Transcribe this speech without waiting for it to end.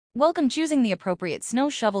Welcome. Choosing the appropriate snow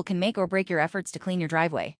shovel can make or break your efforts to clean your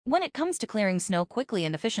driveway. When it comes to clearing snow quickly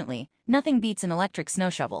and efficiently, nothing beats an electric snow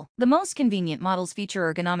shovel. The most convenient models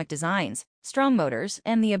feature ergonomic designs, strong motors,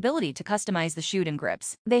 and the ability to customize the chute and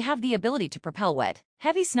grips. They have the ability to propel wet,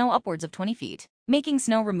 heavy snow upwards of 20 feet, making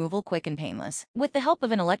snow removal quick and painless. With the help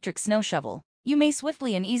of an electric snow shovel, you may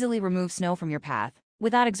swiftly and easily remove snow from your path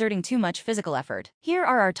without exerting too much physical effort. Here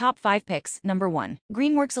are our top 5 picks. Number 1.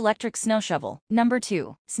 Greenworks Electric Snow Shovel. Number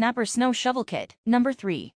 2. Snapper Snow Shovel Kit. Number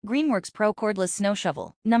 3. Greenworks Pro Cordless Snow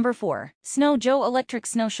Shovel. Number 4. Snow Joe Electric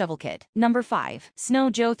Snow Shovel Kit. Number 5. Snow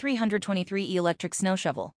Joe 323E Electric Snow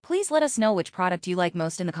Shovel. Please let us know which product you like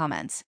most in the comments.